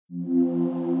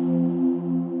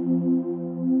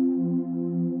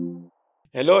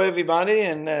Hello, everybody,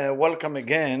 and welcome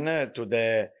again to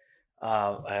the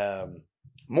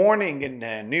morning in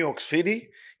New York City,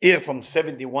 here from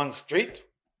 71st Street,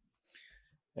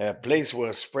 a place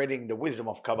where spreading the wisdom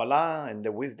of Kabbalah and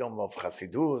the wisdom of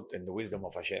Hasidut and the wisdom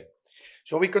of Hashem.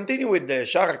 So we continue with the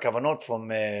Shara Kavanot from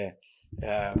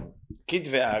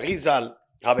Kitvei Arizal,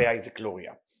 Rabbi Isaac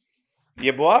Luria.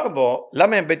 יבואר בו,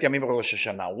 למה הם בית ימים בראש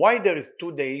השנה? Why there is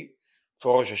 2 days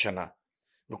for ראש השנה?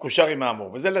 מקושר עם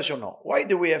האמור, וזה לשונו. Why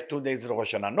do we have 2 days לראש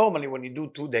השנה? Normally when you do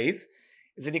 2 days,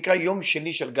 זה נקרא יום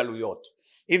שני של גלויות.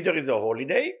 If there is a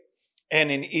holiday,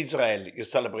 and in Israel you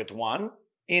celebrate one,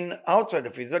 in outside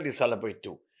of Israel you celebrate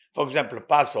two. For example,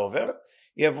 Passover,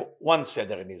 you have one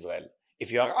Seder in Israel.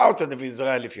 If you are outside of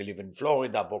Israel, if you live in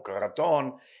Florida, Boca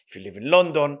Raton, if you live in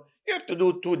London, you have to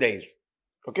do 2 days.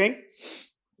 Okay?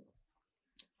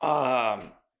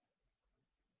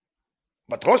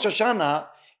 But Rosh Hashanah,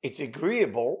 it's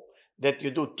agreeable that you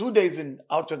do 2 days in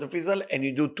outside of Israel and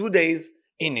you do 2 days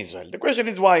in Israel. The question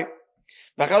is why?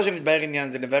 ואחר שנתבהר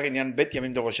עניין זה לבאר עניין בית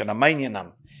ימים דראש שנה, מה עניינם?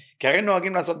 כי הרי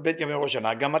נוהגים לעשות בית ימים ראש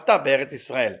שנה, גם אתה בארץ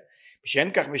ישראל,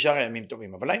 שאין כך בשאר הימים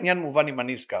טובים, אבל העניין מובן עם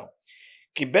הנזכר,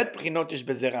 כי בית בחינות יש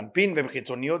בזה רנפין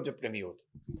וחיצוניות ופנימיות.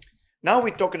 Now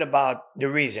we're talking about the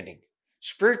reasoning,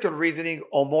 spiritual reasoning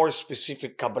or more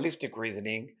specific Kabbalistic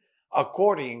reasoning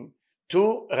according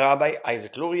to Rabbi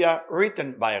Isaac Luria,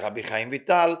 written by Rabbi Chaim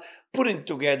Vital, putting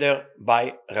together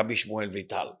by Rabbi Shmuel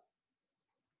Vital.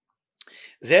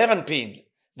 Ze'er Anpin,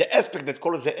 the aspect that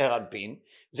calls Ze'er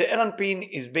Anpin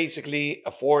is basically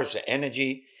a force, an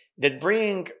energy that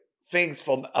brings things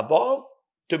from above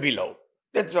to below.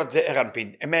 That's what Ze'er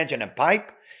Anpin. Imagine a pipe,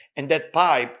 and that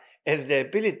pipe has the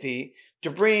ability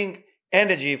to bring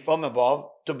energy from above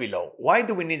to below. Why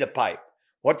do we need a pipe?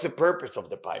 What's the purpose of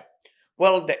the pipe?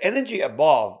 Well, the energy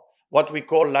above, what we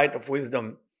call light of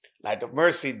wisdom, light of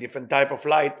mercy, different type of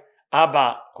light,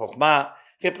 Abba, Chokhmah,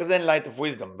 represent light of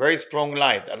wisdom, very strong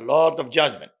light, a lot of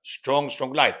judgment, strong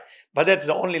light. But that's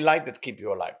the only light that keeps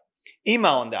you alive. Ima,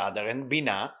 on the other hand,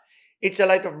 Bina, it's a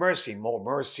light of mercy,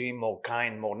 more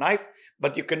kind, more nice,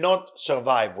 but you cannot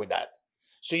survive with that.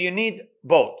 So you need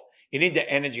both. You need the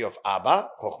energy of Abba,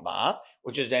 Chokhmah,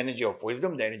 which is the energy of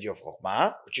wisdom, the energy of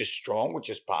Chokhmah, which is strong, which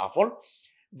is powerful,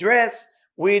 dress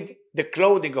with the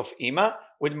clothing of Ima,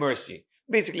 with mercy.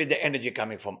 Basically the energy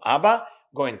coming from Abba,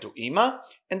 going to Ima,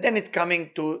 and then it's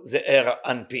coming to Ze'er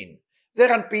Anpin. Ze'er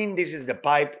Anpin, this is the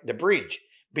pipe, the bridge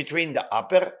between the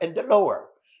upper and the lower.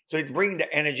 So it's bringing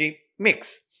the energy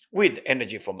mix with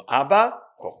energy from Abba,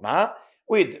 Chokhmah,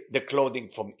 with the clothing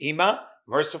from Ima,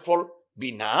 merciful,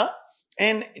 Bina,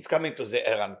 and it's coming to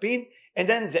Ze'er Anpin, and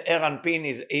then Ze'er Anpin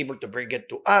is able to bring it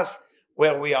to us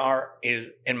where we are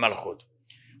is in Malchut.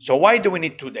 So why do we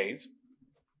need 2 days?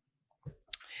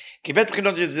 כי בית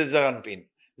בחינות זה זעיר אנפין.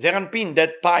 זעיר אנפין,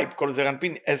 that pipe called זעיר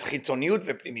אנפין, as חיצוניות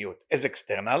ופנימיות, as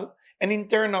external and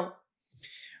internal.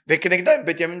 וכנגדם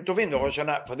בית ימים טובים לראש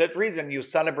השנה. For that reason you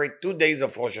celebrate 2 days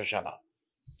of ראש השנה.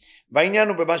 והעניין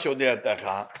הוא במה שהודיעתך,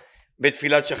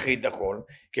 בתפילת שחרית החול,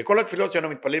 כי כל התפילות שאנו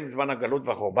מתפללים בזמן הגלות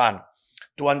והחורבן,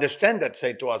 to understand that,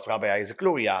 say to us Rabbi Isaac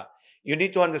Luria, you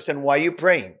need to understand why you're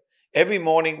praying. Every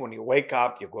morning when you wake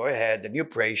up, you go ahead and you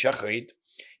pray Shachrit.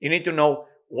 You need to know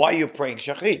why you're praying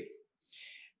Shachrit.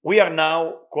 We are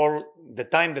now called, the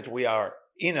time that we are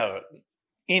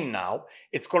in now,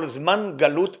 it's called Zman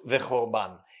Galut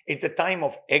Vechorban. It's a time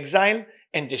of exile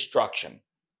and destruction.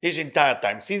 This entire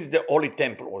time, since the Holy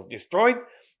Temple was destroyed,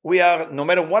 we are, no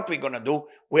matter what we're going to do,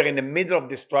 we're in the middle of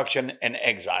destruction and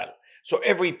exile. So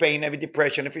every pain, every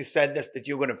depression, every sadness that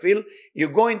you're going to feel, you're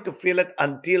going to feel it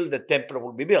until the temple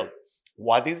will be built.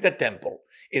 What is the temple?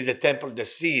 Is the temple the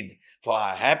seed for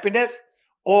our happiness?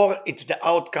 Or it's the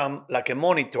outcome like a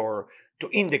monitor to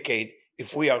indicate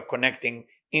if we are connecting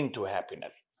into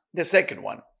happiness? The second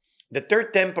one, the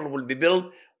third temple will be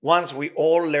built once we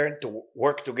all learn to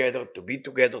work together, to be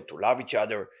together, to love each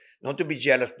other, not to be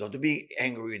jealous, not to be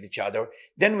angry with each other.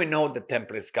 Then we know the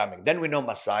temple is coming. Then we know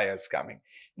Messiah is coming.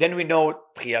 Then we know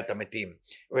Tchiyat HaMetim,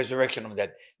 resurrection of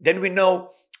that. Then we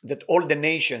know that all the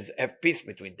nations have peace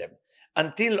between them.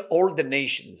 Until all the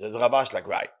nations, as Rav Ashlag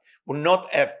writes, will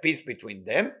not have peace between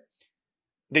them,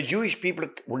 the Jewish people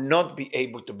will not be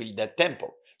able to build that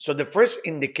temple. So the first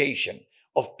indication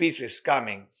of peace is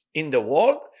coming in the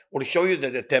world will show you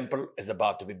that the temple is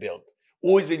about to be built.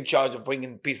 Who is in charge of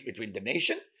bringing peace between the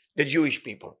nation? The Jewish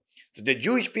people. So the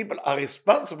Jewish people are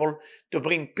responsible to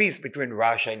bring peace between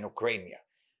Russia and Ukraine,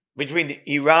 between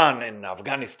Iran and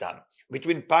Afghanistan,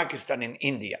 between Pakistan and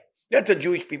India. That's a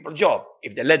Jewish people's job,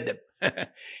 if they let them.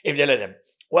 If they let them.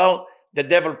 Well, the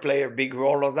devil play a big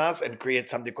role on us and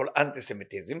create something called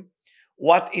anti-Semitism.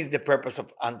 What is the purpose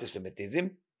of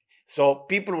anti-Semitism? So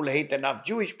people will hate enough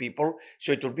Jewish people,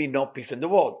 so it will be no peace in the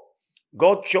world.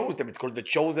 God chose them. It's called the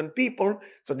chosen people,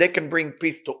 so they can bring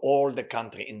peace to all the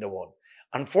country in the world.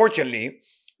 Unfortunately,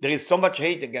 there is so much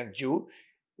hate against Jew.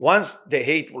 Once the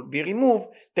hate will be removed,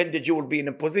 then the Jew will be in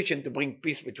a position to bring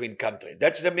peace between countries.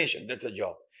 That's the mission. That's the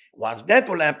job. Once that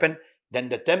will happen, then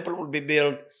the temple will be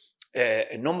built,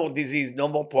 no more disease, no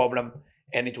more problem,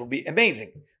 and it will be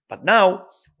amazing. But now,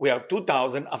 we are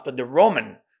 2000 after the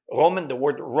Roman, the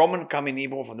word Roman comes in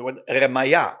Hebrew from the word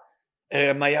remaya.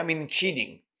 Remaya means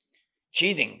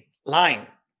cheating, lying.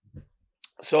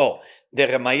 So the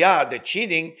remaya, the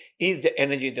cheating, is the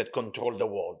energy that controls the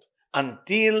world.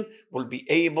 Until we'll be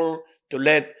able to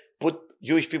put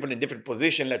Jewish people in different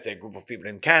positions, let's say a group of people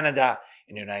in Canada,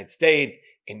 in the United States,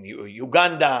 in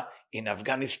Uganda, in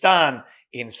Afghanistan,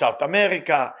 in South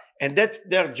America, and that's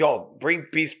their job, bring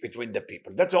peace between the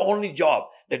people. That's the only job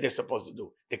that they're supposed to do.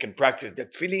 They can practice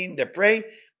that feeling, they pray,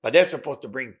 but they're supposed to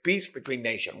bring peace between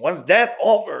nations. Once that's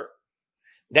over,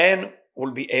 then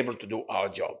we'll be able to do our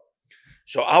job.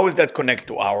 So how does that connect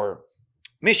to our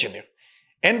mission here?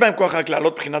 אין בהם כוח רק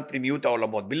לעלות בחינת פנימיות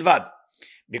העולמות בלבד.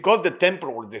 Because the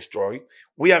temple was destroyed,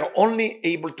 we are only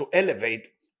able to elevate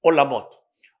olamot.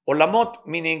 Olamot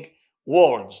meaning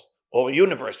worlds or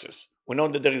universes. We know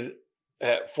that there is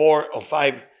 4 or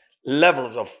 5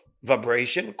 levels of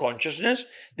vibration, consciousness,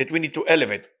 that we need to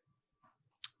elevate.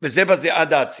 וזה בזה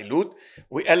עד האצילות.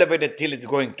 We elevate it till it's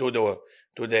going to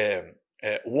the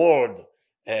world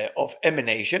of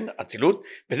emanation, אצילות,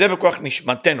 וזה בכוח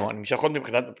נשמתנו, הנמשכות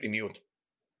מבחינת הפנימיות.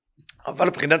 אבל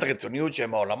מבחינת החיצוניות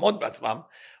שהם העולמות בעצמם,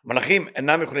 מלאכים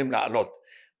אינם יכולים לעלות.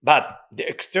 But the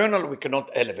external we cannot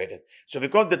elevate it. So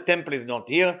because the temple is not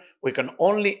here, we can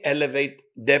only elevate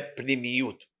the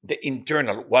פנימיות, the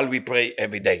internal, while we pray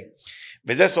every day.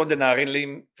 וזה סוד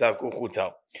הנערים צעקו חוצה.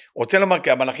 רוצה לומר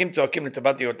כי המלאכים צועקים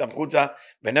לצוות היותם חוצה,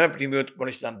 ואינם פנימיות כמו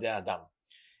לשדם די האדם.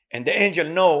 And the angel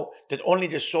know that only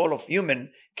the soul of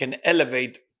human can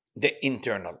elevate the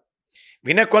internal.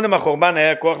 והנה קודם החורבן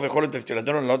היה כוח ויכולת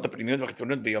בתפילתנו לעלות את הפנימיות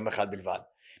והחיצוניות ביום אחד בלבד.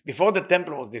 Before the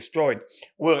temple was destroyed,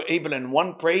 we were able in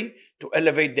one pray to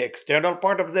elevate the external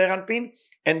part of Zeir Anpin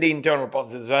and the internal part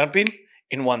of Zeir Anpin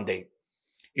in one day.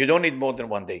 You don't need more than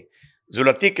one day.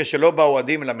 זולתי כשלא באו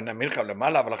עדים אלא מן המלחם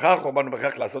למעלה, אבל אחר החורבן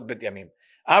ובכך לעשות בית ימים.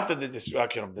 After the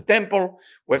destruction of the temple,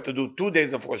 we have to do 2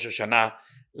 days of Rosh Hashanah,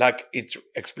 like it's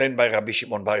explained by Rabbi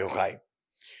Shimon Bar Yochai.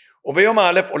 וביום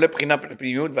האלף עולה בחינה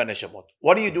פנימיות והנשמות.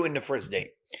 What do you do in the first day?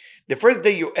 The first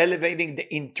day you're elevating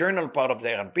the internal part of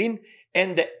Zeir Anpin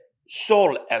and the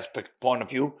soul aspect point of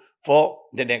view for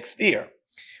the next year.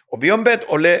 וביום ב'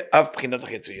 עולה אף בחינת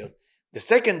החיצוניות. The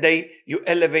second day you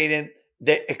elevated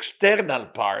the external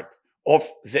part of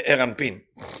Zeir Anpin.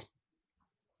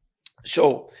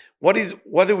 So what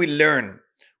do we learn?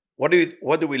 What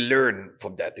do we learn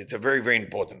from that? It's a very, very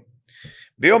important.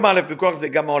 ביום א' בכוח זה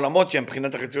גם העולמות שהם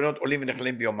מבחינת החיצוניות עולים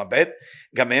ונחלים ביום הב'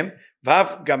 גם הם,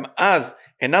 ואף גם אז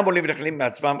אינם עולים ונחלים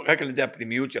מעצמם רק על ידי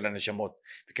הפנימיות של הנשמות.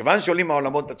 וכיוון שעולים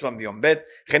העולמות עצמם ביום ב',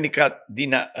 לכן נקרא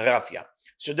דינה רפיה.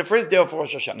 So the first day of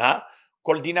Rosh Hashanah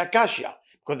called Dina Kashya,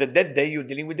 because at that day you're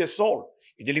dealing with the soul.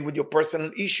 You're dealing with your personal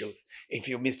issues. If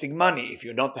you're missing money, if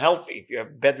you're not healthy, if you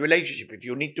have bad relationship, if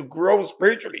you need to grow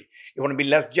spiritually, you want to be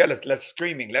less jealous, less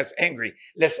screaming, less angry,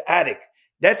 less addict.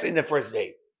 That's in the first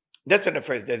day. That's in the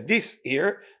first day. This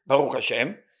year, Baruch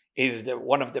Hashem, is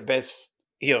one of the best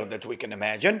year that we can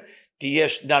imagine.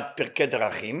 Tiyesh dat pirkei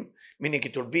drachim, meaning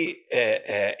it will be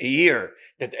a year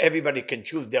that everybody can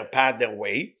choose their path, their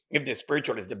way. If the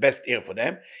spiritual is the best year for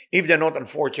them. If they're not,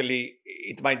 unfortunately,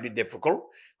 it might be difficult,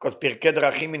 because pirkei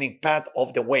drachim meaning path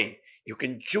of the way. You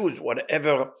can choose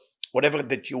whatever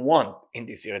that you want in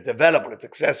this year. It's available, it's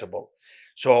accessible.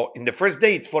 So in the first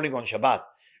day, it's falling on Shabbat.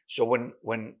 So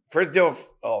when first day of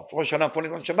Rosh Hashanah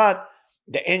falling on Shabbat,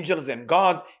 the angels and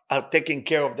God are taking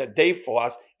care of that day for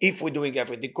us if we're doing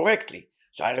everything correctly.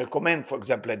 So I recommend, for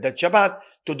example, at that Shabbat,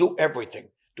 to do everything,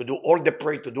 to do all the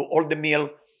prayer, to do all the meal,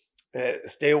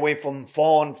 stay away from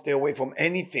phone, stay away from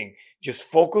anything. Just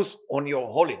focus on your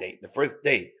holiday, the first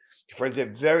day. The first day,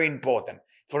 very important.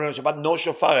 For Shabbat, no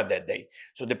shofar that day.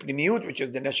 So the pnimiyut, which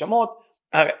is the neshamot,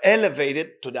 are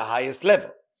elevated to the highest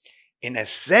level. In a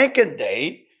second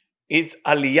day, it's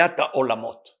Aliyat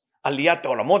Olamot. Aliyat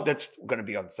Olamot, that's going to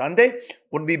be on Sunday,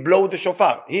 when we blow the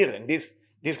shofar here in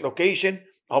this location.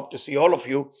 I hope to see all of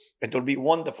you. It will be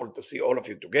wonderful to see all of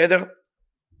you together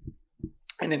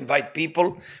and invite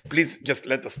people. Please just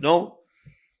let us know.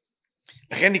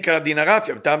 לכן נקרא דין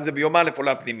הרפיה, בטעם זה ביום א'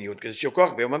 עולה הפנימיות, כזה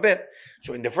שכוח ביום הב'.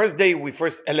 So in the first day, we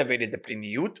first elevated the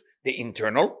פנימיות, the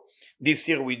internal. This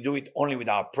year we do it only with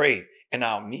our pray and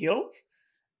our meals.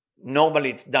 Normally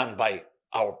it's done by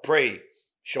our pray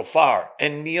שופר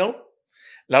and meal,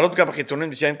 לעלות גם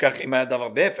החיצוניות בשם כך אם היה דבר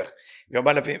בהפך. ביום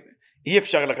א' אי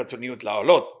אפשר לחיצוניות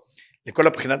לעלות. לכל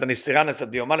הבחינת הנסירה נעשית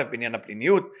ביום א' בעניין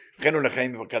הפנימיות, לכן הוא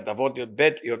לחיים בברכת אבות להיות ב'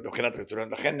 להיות בבחינת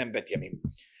חיצוניות, לכן הם בית ימים.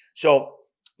 So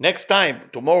next time,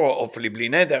 tomorrow, hopefully בלי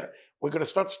נדר, we're going to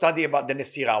start studying about the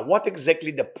Nesira. What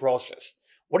exactly the process?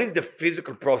 What is the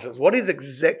physical process? What is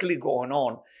exactly going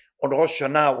on Rosh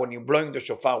Hashanah when you're blowing the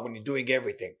shofar, when you're doing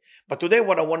everything? But today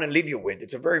what I want to leave you with,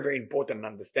 it's a very, very important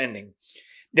understanding.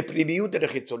 The pnimiyut and the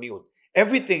chitzoniyut.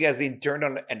 Everything has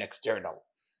internal and external.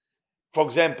 For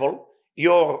example,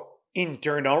 your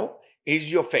internal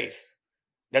is your face.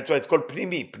 That's why it's called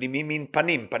pnimi. Pnimi means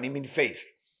panim. Panim means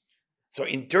face. So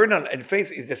internal and face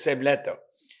is the same letter.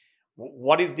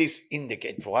 What does this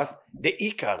indicate for us? The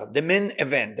ikar, the main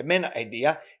event, the main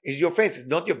idea is your face, it's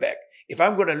not your back. If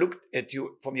I'm going to look at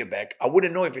you from your back, I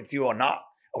wouldn't know if it's you or not.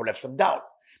 I would have some doubt.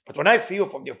 But when I see you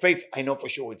from your face, I know for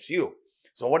sure it's you.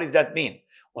 So what does that mean?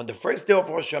 On the first day of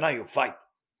Rosh Hashanah, you fight.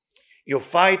 You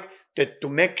fight to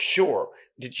make sure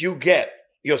that you get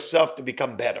yourself to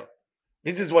become better.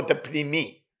 This is what the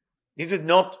pnimi. This is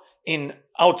not in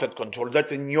outside control,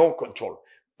 that's in your control.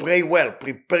 Pray well,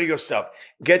 prepare yourself.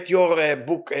 Get your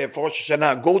book for Rosh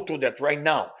Hashanah. Go to that right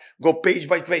now. Go page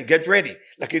by page. Get ready.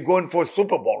 Like you're going for a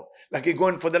Super Bowl. Like you're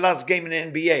going for the last game in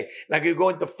the NBA. Like you're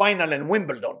going to final in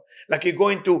Wimbledon. Like you're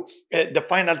going to the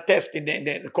final test in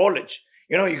the college.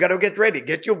 You know, you got to get ready.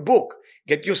 Get your book.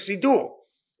 Get your Siddur.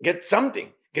 Get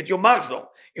something. Get your marzor.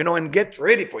 You know, and get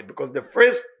ready for it. Because the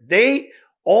first day,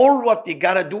 all what you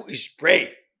got to do is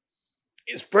pray.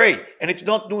 Is pray. And it's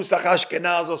not Nusach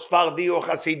Ashkenaz or Sfardi or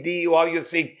Hasidi or how you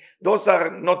sing. Those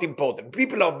are not important.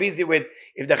 People are busy with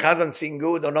if the Chazan sing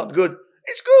good or not good.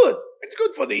 It's good. It's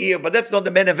good for the ear, but that's not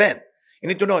the main event. You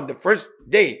need to know, on the first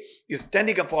day, you're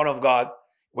standing in front of God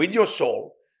with your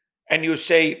soul, and you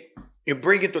say, you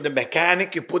bring it to the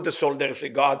mechanic, you put the soul there and say,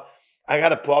 God, I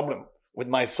got a problem with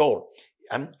my soul.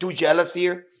 I'm too jealous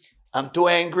here. I'm too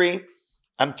angry.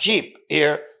 I'm cheap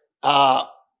here.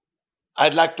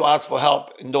 I'd like to ask for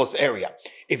help in those areas.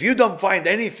 If you don't find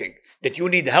anything that you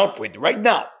need help with right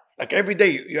now, like every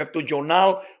day you have to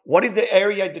journal, what is the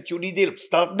area that you need help?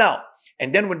 Start now.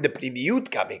 And then when the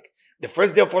pnimiyut coming, the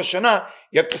first day of Rosh Hashanah,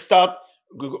 you have to start,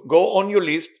 go on your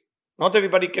list. Not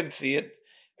everybody can see it.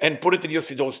 And put it in your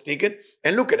Siddur ticket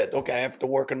and look at it. Okay, I have to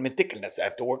work on meticulousness. I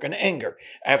have to work on anger.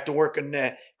 I have to work on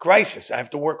crisis. I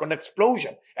have to work on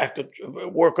explosion. I have to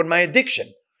work on my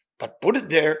addiction. But put it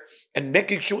there and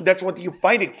making sure that's what you're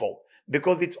fighting for,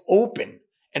 because it's open.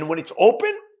 And when it's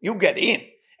open, you get in.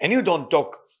 And you don't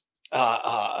talk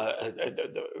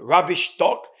rubbish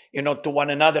talk, you know, to one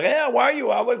another. Hey, how are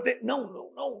you? How was that? No.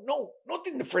 Not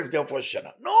in the first day of Rosh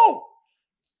Hashanah.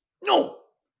 No.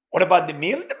 What about the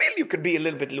meal? The meal you can be a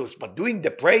little bit loose. But doing the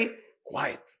pray,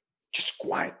 quiet. Just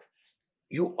quiet.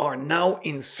 You are now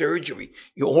in surgery.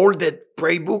 You hold that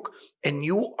prayer book and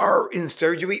you are in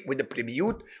surgery with the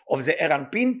pnimiyut of the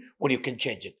Eranpin when you can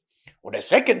change it. On the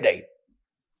second day,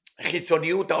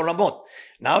 chitzoniyut ha'olamot.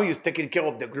 Now you're taking care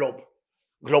of the globe.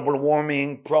 Global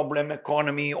warming, problem,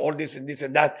 economy, all this and this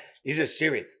and that. This is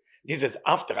serious. This is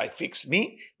after I fix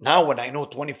me. Now when I know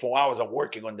 24 hours of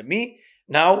working on the me,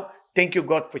 now thank you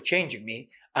God for changing me.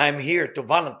 I'm here to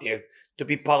volunteer to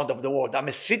be part of the world. I'm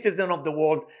a citizen of the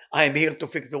world. I am here to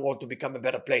fix the world to become a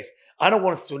better place. I don't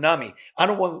want tsunami. I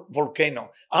don't want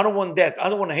volcano. I don't want death. I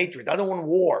don't want hatred. I don't want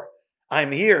war.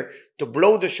 I'm here to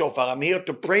blow the shofar. I'm here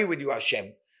to pray with you,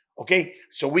 Hashem. Okay?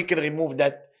 So we can remove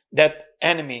that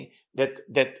enemy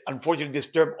that unfortunately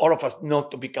disturbed all of us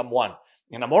not to become one.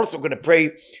 And I'm also going to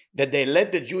pray that they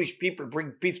let the Jewish people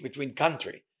bring peace between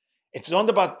countries. It's not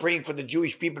about praying for the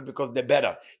Jewish people because they're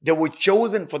better. They were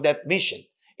chosen for that mission.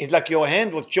 It's like your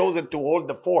hand was chosen to hold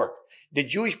the fork. The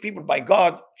Jewish people by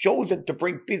God chosen to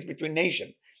bring peace between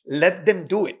nations. Let them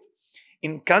do it.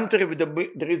 In country where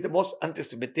there is the most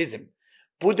anti-Semitism,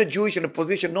 put the Jewish in a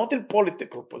position, not in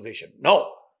political position,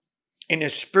 no, in a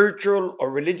spiritual or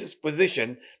religious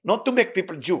position, not to make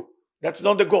people Jew. That's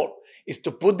not the goal. It's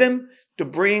to put them to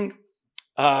bring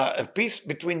a peace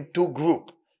between two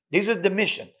groups. This is the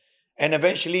mission. And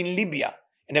eventually in Libya,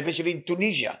 and eventually in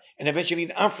Tunisia, and eventually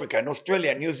in Africa, and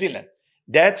Australia, and New Zealand.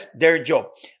 That's their job.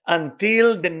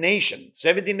 Until the nation,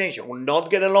 70 nations, will not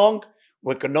get along,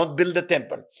 we cannot build a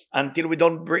temple. Until we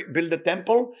don't build a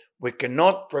temple, we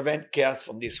cannot prevent chaos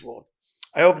from this world.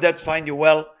 I hope that finds you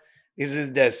well. This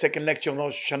is the second lecture on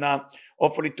Rosh Hashanah.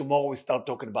 Hopefully tomorrow we start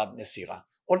talking about Nesira.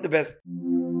 All the best.